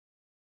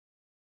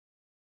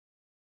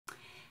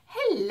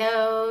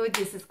Hello,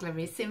 this is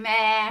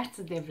claricemertz,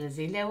 the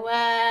Brazilian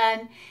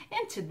one,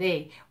 and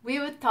today we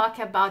will talk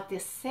about the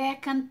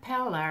second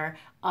pillar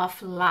of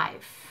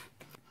life.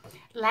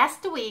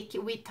 Last week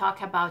we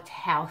talked about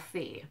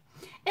healthy,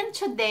 and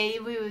today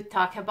we will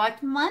talk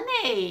about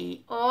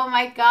money. Oh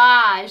my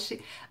gosh,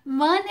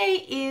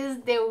 money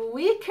is the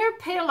weaker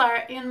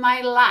pillar in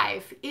my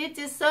life. It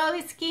is so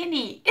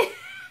skinny.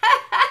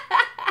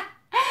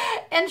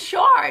 And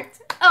short.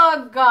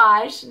 Oh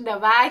gosh, no,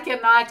 I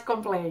cannot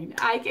complain.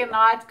 I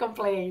cannot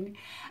complain.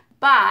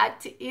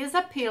 But it's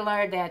a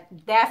pillar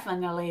that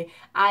definitely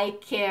I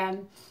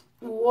can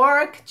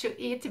work to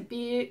it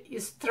be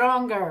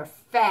stronger,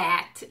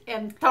 fat,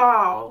 and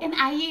tall. And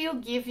I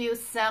will give you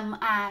some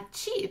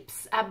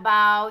tips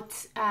about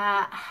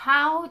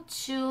how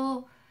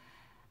to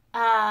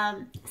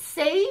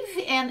save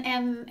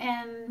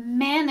and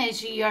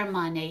manage your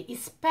money,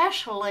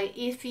 especially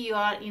if you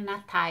are in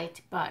a tight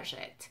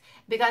budget.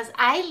 Because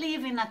I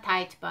live in a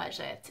tight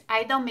budget.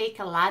 I don't make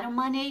a lot of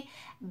money,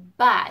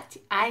 but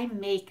I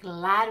make a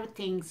lot of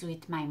things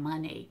with my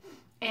money.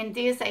 And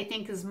this, I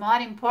think, is more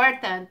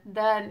important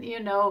than,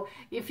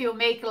 if you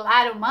make a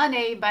lot of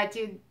money, but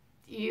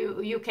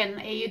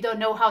you don't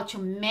know how to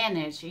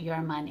manage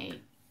your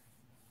money.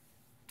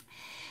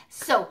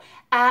 So,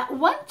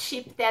 one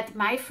tip that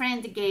my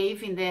friend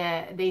gave in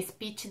the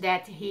speech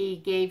that he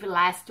gave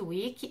last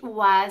week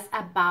was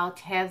about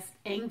his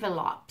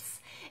envelopes.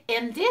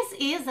 And this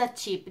is a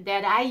tip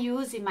that I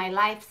use in my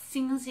life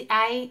since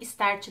I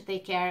start to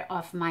take care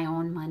of my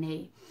own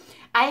money.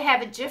 I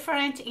have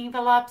different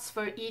envelopes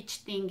for each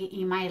thing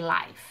in my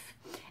life.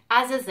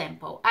 As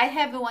example, I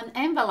have one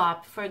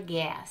envelope for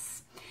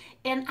gas.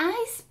 And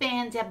I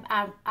spend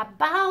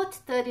about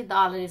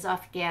 $30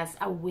 of gas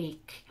a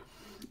week.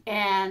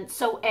 And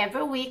so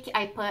every week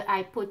I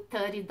put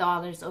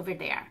 $30 over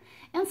there.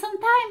 And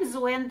sometimes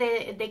when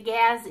the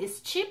gas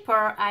is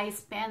cheaper, I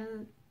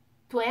spend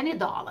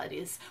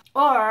 $20,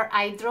 or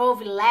I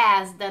drove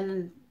less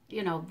than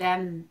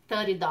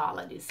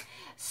 $30.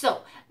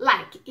 So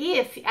like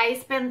if I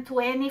spend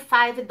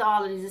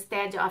 $25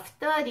 instead of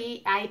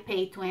 $30, I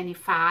pay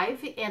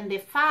 $25 and the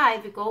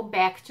 $5 go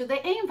back to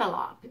the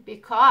envelope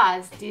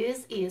because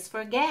this is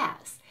for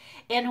gas.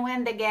 And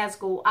when the gas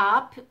go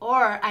up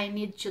or I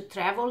need to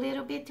travel a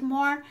little bit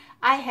more,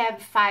 I have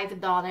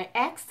 $5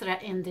 extra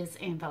in this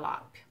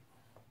envelope.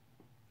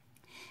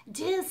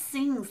 This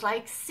seems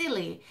like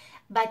silly,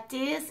 but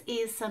this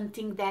is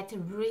something that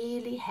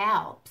really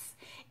helps.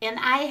 And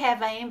I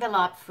have an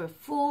envelope for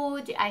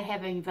food, I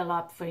have an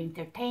envelope for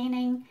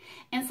entertaining,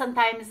 and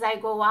sometimes I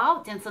go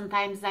out and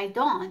sometimes I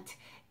don't.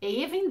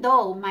 Even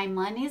though my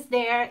money is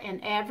there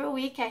and every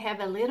week I have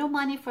a little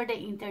money for the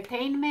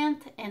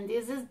entertainment and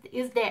this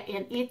is there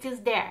and it is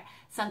there.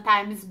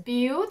 Sometimes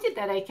beauty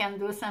that I can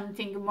do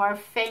something more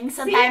fancy.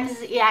 Sometimes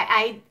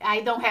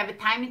I don't have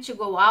time to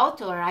go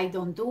out or I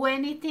don't do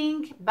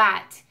anything,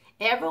 but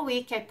every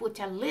week I put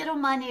a little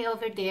money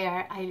over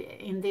there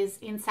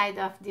inside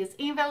of this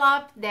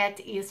envelope that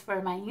is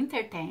for my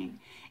entertain.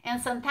 And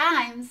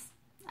sometimes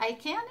I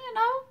can,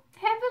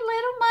 have a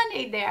little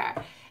money there.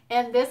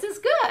 And this is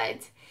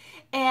good.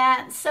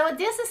 And so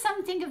this is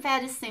something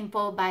very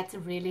simple, but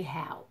really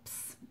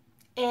helps.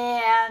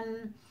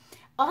 And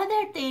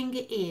other thing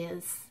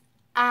is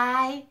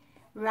I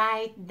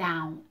write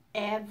down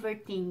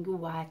everything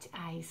what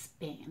I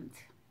spend.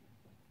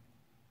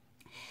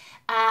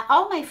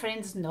 All my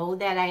friends know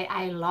that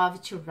I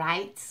love to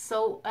write,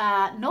 so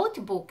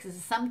notebooks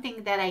is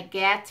something that I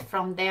get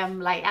from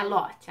them like a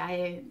lot.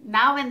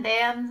 Now and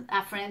then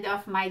a friend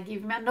of mine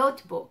give me a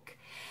notebook.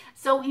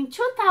 So in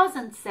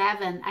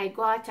 2007, I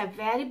got a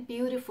very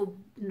beautiful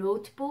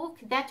notebook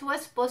that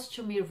was supposed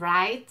to be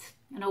write,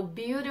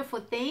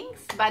 beautiful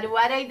things. But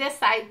what I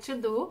decided to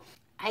do,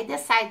 I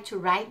decided to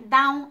write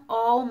down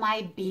all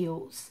my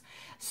bills.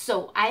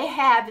 So I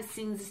have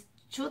since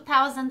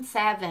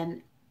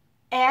 2007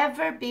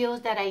 every bill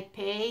that I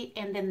pay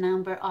and the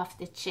number of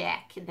the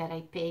check that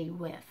I pay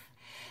with.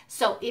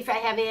 So if I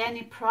have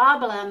any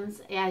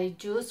problems, I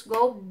just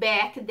go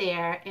back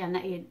there and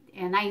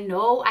I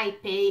know I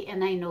pay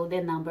and I know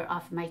the number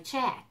of my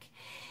check.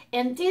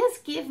 And this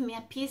gives me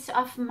a peace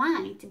of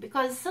mind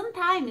because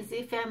sometimes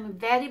if I'm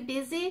very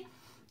busy,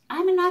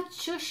 I'm not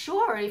too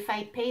sure if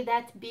I pay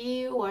that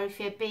bill or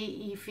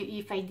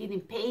if I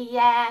didn't pay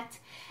yet.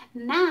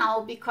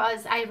 Now,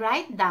 because I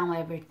write down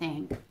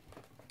everything,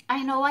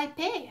 I know I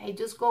pay. I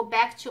just go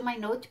back to my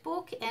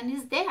notebook and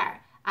it's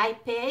there. I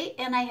pay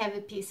and I have a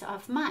peace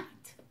of mind.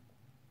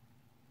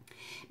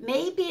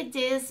 Maybe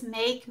this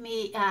make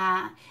me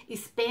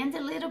spend a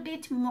little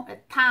bit more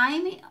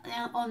time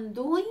on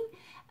doing,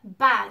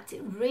 but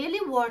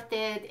really worth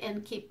it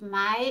and keep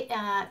my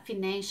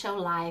financial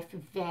life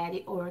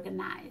very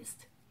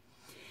organized.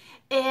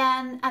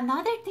 And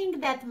another thing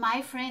that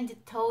my friend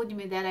told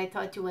me that I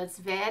thought was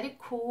very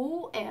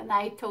cool and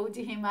I told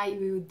him I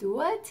will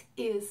do it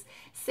is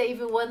save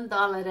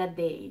 $1 a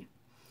day.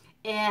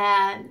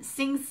 And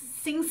seems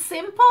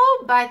simple,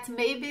 but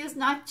maybe it's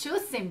not too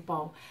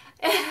simple.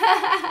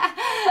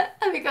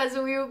 because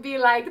it will be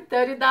like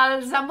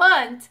 $30 a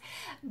month.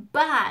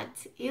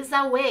 But it's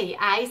a way.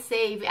 I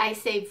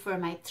save for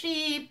my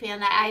trip,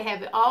 and I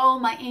have all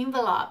my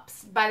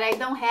envelopes, but I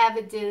don't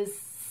have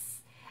this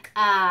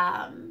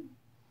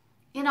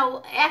you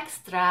know,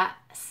 extra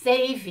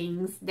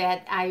savings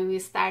that I will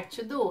start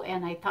to do.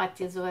 And I thought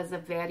this was a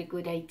very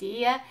good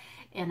idea,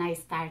 and I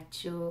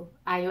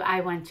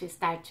want to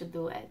start to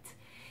do it.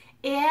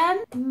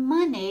 And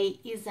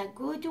money is a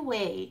good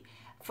way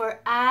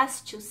for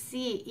us to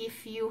see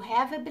if you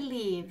have a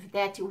belief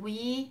that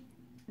we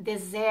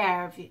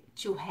deserve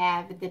to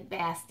have the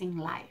best in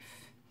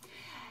life.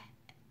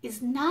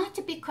 It's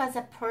not because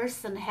a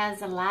person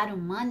has a lot of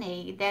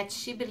money that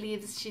she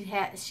believes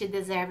she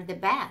deserves the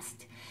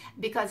best,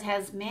 because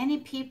has many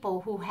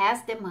people who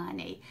has the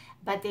money,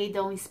 but they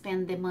don't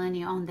spend the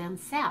money on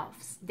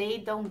themselves. They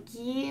don't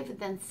give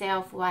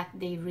themselves what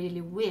they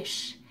really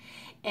wish.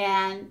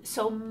 And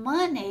so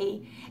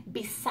money,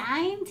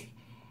 besides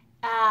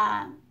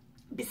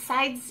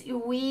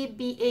we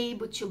be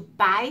able to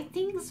buy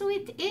things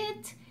with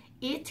it,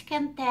 it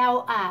can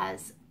tell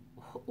us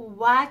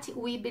what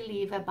we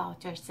believe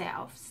about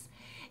ourselves.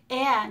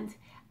 And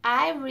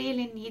I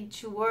really need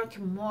to work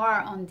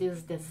more on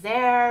these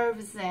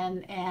deserves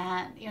and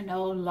you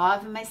know,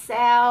 love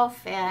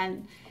myself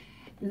and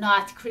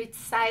not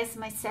criticize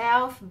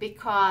myself,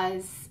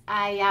 because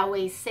I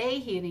always say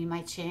here in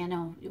my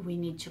channel, we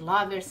need to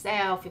love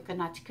ourselves, you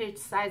cannot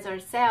criticize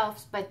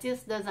ourselves, but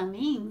this doesn't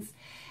mean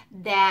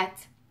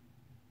that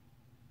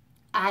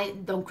I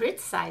don't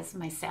criticize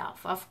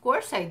myself. Of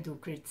course I do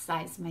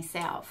criticize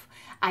myself.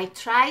 I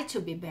try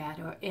to be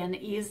better, and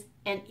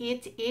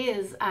it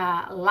is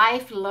a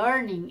life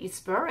learning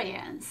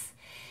experience,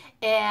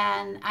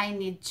 and I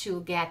need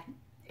to get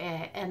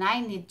and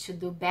I need to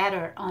do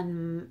better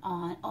on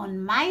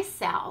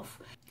myself,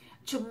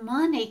 to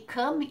money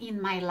come in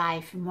my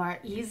life more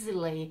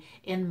easily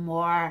and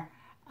more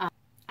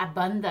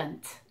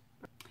abundant.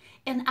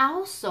 And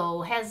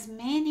also has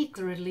many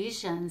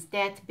religions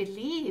that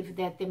believe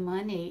that the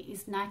money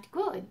is not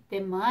good. The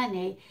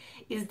money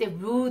is the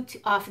root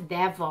of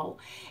devil.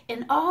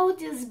 And all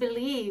these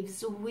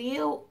beliefs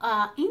will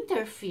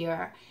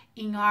interfere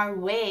in our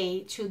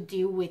way to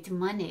deal with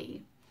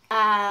money.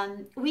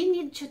 We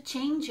need to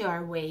change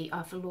our way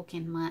of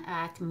looking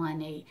at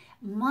money.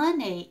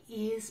 Money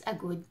is a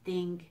good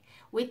thing.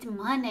 With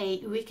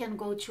money, we can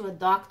go to a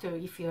doctor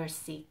if you are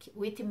sick.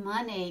 With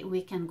money,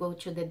 we can go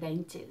to the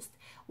dentist.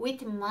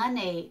 With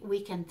money,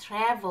 we can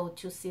travel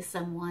to see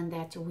someone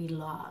that we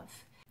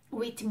love.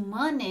 With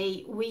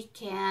money, we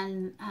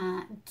can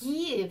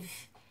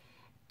give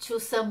to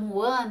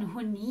someone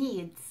who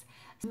needs.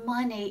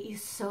 Money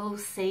is so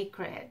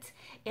sacred,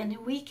 and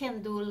we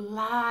can do a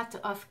lot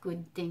of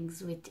good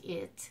things with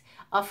it.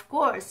 Of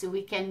course,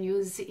 we can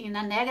use in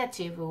a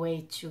negative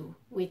way too,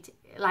 with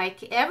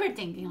like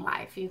everything in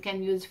life. You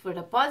can use for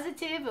the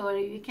positive or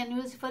you can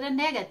use for the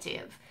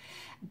negative.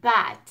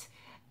 But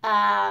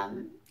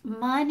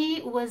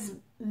money was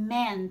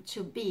meant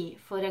to be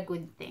for a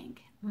good thing.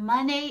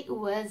 Money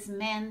was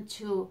meant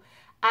to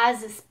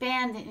us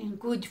spend in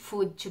good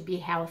food to be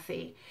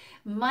healthy.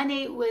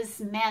 Money was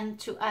meant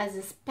to us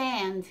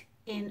spend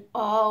in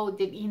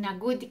a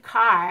good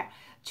car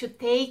to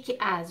take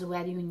us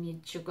where you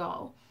need to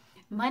go.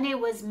 Money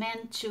was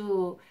meant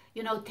to,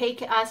 you know,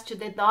 take us to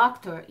the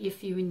doctor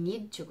if you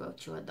need to go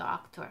to a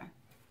doctor.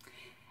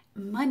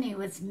 Money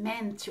was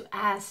meant to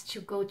us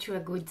to go to a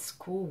good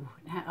school,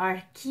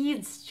 our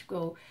kids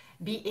to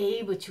be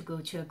able to go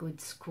to a good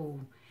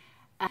school.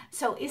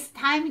 So it's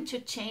time to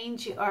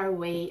change our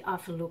way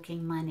of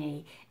looking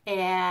money,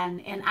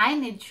 and I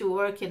need to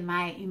work in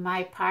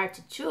my part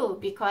too,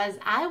 because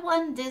I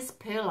want this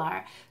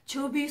pillar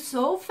to be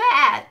so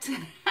fat,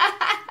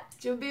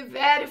 to be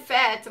very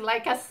fat,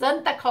 like a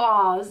Santa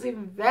Claus,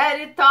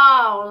 very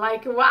tall,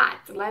 like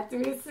what? Let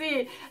me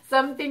see,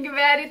 something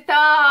very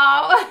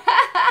tall,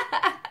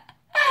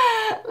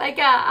 like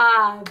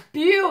a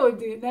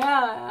build, you know,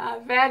 a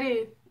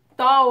very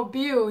tall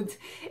build.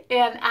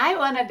 And I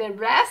wanted the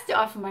rest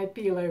of my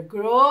pillar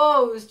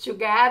grows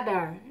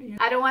together.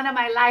 I don't want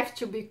my life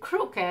to be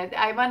crooked.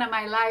 I want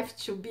my life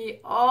to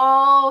be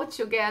all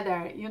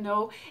together, you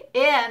know.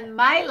 And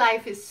my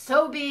life is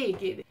so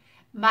big.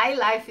 My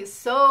life is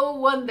so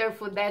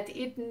wonderful that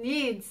it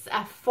needs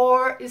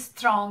 4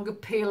 strong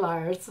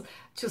pillars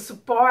to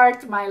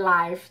support my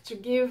life, to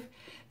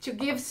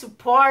give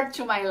support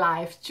to my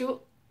life,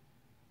 to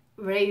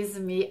raise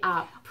me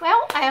up.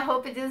 Well, I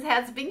hope this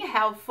has been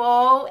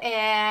helpful,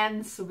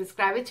 and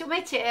subscribe to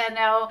my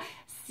channel.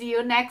 See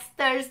you next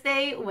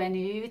Thursday when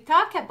we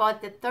talk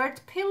about the 3rd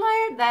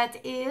pillar, that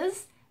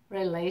is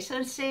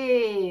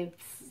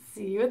relationships.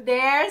 See you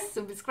there.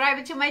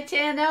 Subscribe to my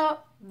channel.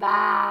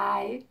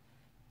 Bye.